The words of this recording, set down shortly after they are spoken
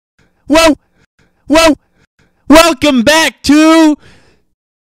Whoa, whoa, welcome back to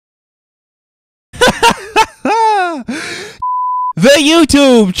the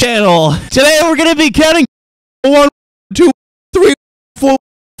YouTube channel. Today we're going to be counting 1, 2, 3, 4,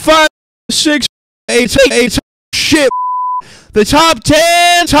 5, 6, 8, 8, shit. The top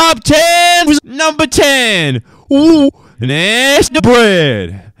 10 was number 10. Ooh, that's the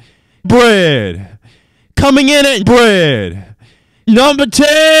bread. Coming in at bread. Number 10,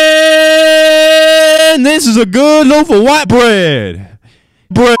 this is a good loaf of white bread.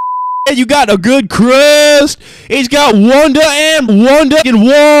 You got a good crust. It's got wonder.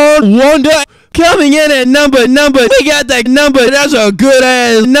 Coming in at number. We got that number. That's a good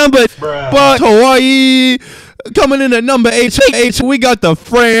ass number. But Hawaii. Coming in at number 8, we got the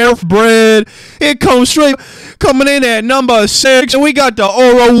French bread. It comes straight. Coming in at number 6, we got the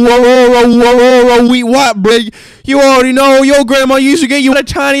Oro wheat white bread. You already know your grandma used to get you a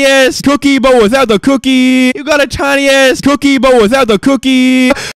tiny ass cookie, but without the cookie. You got a tiny ass cookie, but without the cookie.